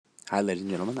Hi, ladies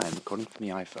and gentlemen. I'm recording from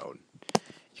the iPhone.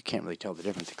 You can't really tell the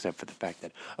difference except for the fact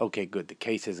that, okay, good, the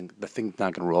thing's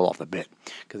not going to roll off the bed,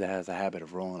 because it has a habit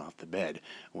of rolling off the bed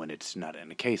when it's not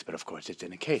in a case, but of course it's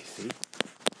in a case, see? I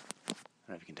don't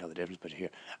know if you can tell the difference, but here,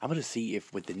 I'm going to see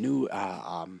if with the new,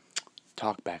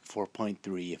 TalkBack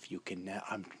 4.3, if you can,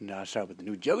 I'm going to start with the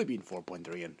new Jelly Bean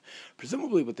 4.3, and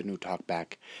presumably with the new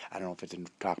TalkBack, I don't know if it's a new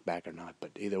TalkBack or not,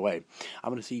 but either way,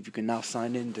 I'm going to see if you can now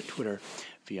sign in to Twitter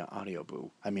via AudioVoo.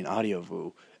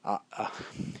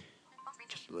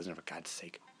 Just listen, for God's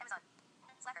sake. Amazon,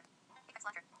 Slacker, Apex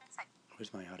Launcher, Skype.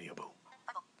 Where's my AudioVoo?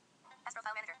 Audible, Astro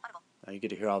File Manager, Audible. Now you get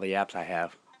to hear all the apps I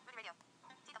have. Ruby Radio,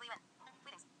 TWN,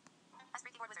 Meetings,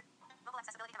 Esprit Keyboard Wizard, Mobile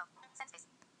Accessibility Demo, SendSpace,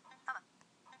 Comma,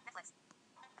 Netflix,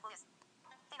 Aquilius,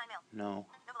 K9 Mail. No.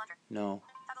 Nova Launcher. No.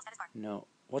 Toggle Status Bar. No.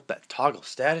 What the? Toggle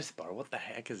status bar? What the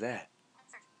heck is that?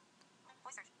 Search.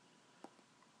 Voice search.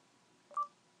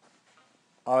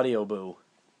 AudioVoo.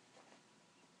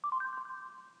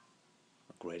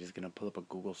 Great, it's gonna pull up a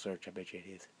Google search. I bet you it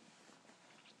is.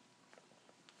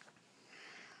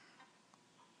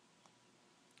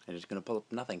 And it's gonna pull up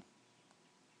nothing.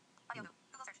 AudioVoo,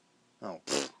 Google search. Oh, Main,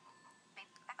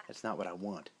 back button. that's not what I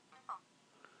want. Home.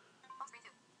 Home screen 2.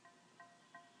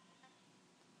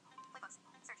 Playbooks,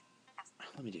 search,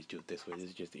 apps, Let me just do it this way. This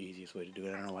is just the easiest way to do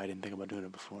it. I don't know why I didn't think about doing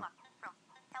it before. block, Chrome,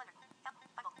 calendar,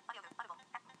 Bible, AudioVoo, Audible,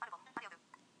 app, Audible, AudioVoo,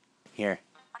 Here.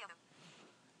 AudioVoo.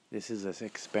 This is an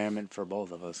experiment for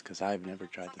both of us, because I've never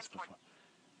tried this before.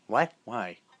 What?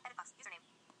 Why? Edit box, username.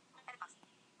 Edit box.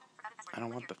 Forgotten password. I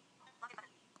don't Click want here. the... Login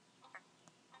button.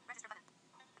 Register button.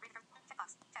 Breathe from.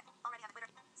 Checkbox. Check. Already have a Twitter.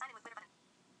 Sign in with Twitter button.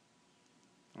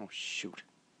 Oh, shoot.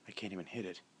 I can't even hit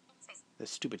it. Space. The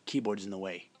stupid keyboard's in the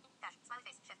way. Dash. Smiley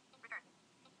face. Shift. Return.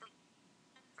 Delete.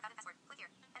 Forgotten password. Click here.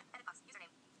 Edit box.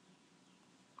 Username.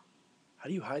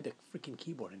 How do you hide the freaking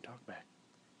keyboard in TalkBack?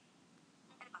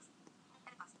 Edit box.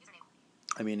 Edit box. Username.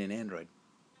 I mean, in Android.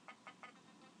 Edit.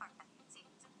 R. F. C.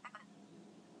 Back button.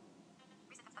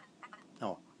 Reset text button. Back button.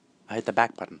 Oh, I hit the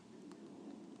back button.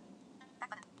 Back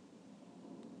button.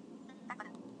 Back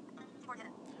button. Keyboard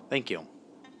hidden. Thank you. Home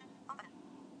button.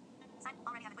 Sign.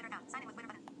 Already have a Twitter account. Sign in with Twitter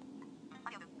button.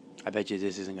 AudioVoo. I bet you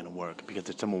this isn't going to work because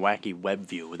it's some wacky web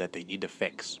view that they need to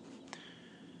fix.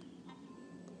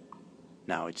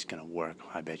 Now it's going to work.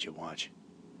 I bet you. Watch.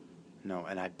 No,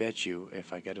 and I bet you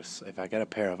if I get a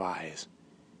pair of eyes,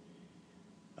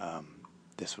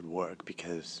 this would work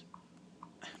because.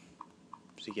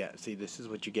 See, this is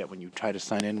what you get when you try to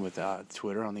sign in with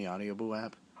Twitter on the AudioVoo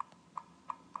app.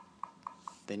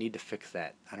 They need to fix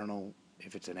that. I don't know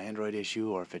if it's an Android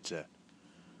issue or if it's a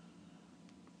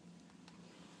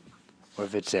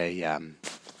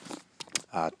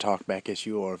TalkBack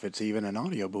issue, or if it's even an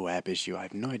AudioVoo app issue. I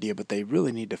have no idea, but they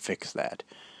really need to fix that.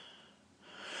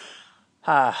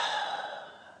 But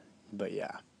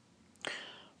yeah.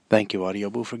 Thank you,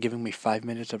 AudioVoo, for giving me 5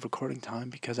 minutes of recording time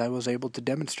because I was able to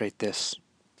demonstrate this.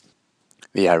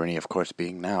 The irony, of course,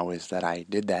 being now is that I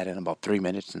did that in about 3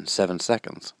 minutes and 7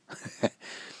 seconds.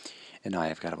 And now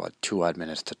I've got about 2 odd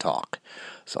minutes to talk.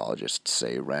 So I'll just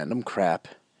say random crap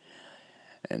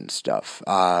and stuff.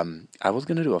 I was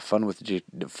gonna do a fun with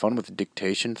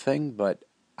dictation thing, but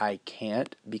I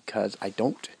can't because I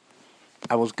don't.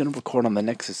 I was gonna record on the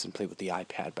Nexus and play with the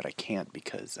iPad, but I can't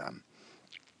because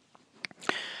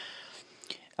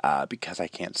I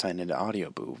can't sign into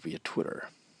AudioVoo via Twitter.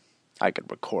 I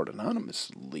could record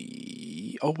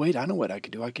anonymously. Oh wait, I know what I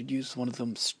could do. I could use one of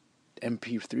them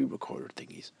MP3 recorder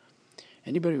thingies.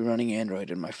 Anybody running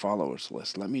Android in my followers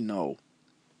list, let me know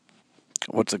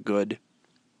what's a good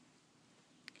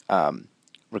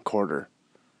recorder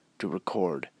to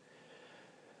record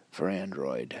for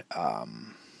Android.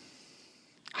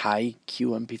 High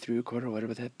QMP3 recorder,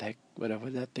 whatever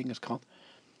that thing is called.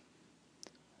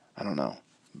 I don't know,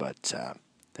 but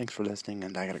thanks for listening,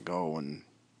 and I gotta go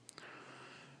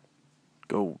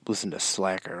listen to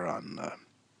Slacker on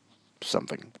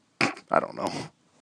something. I don't know.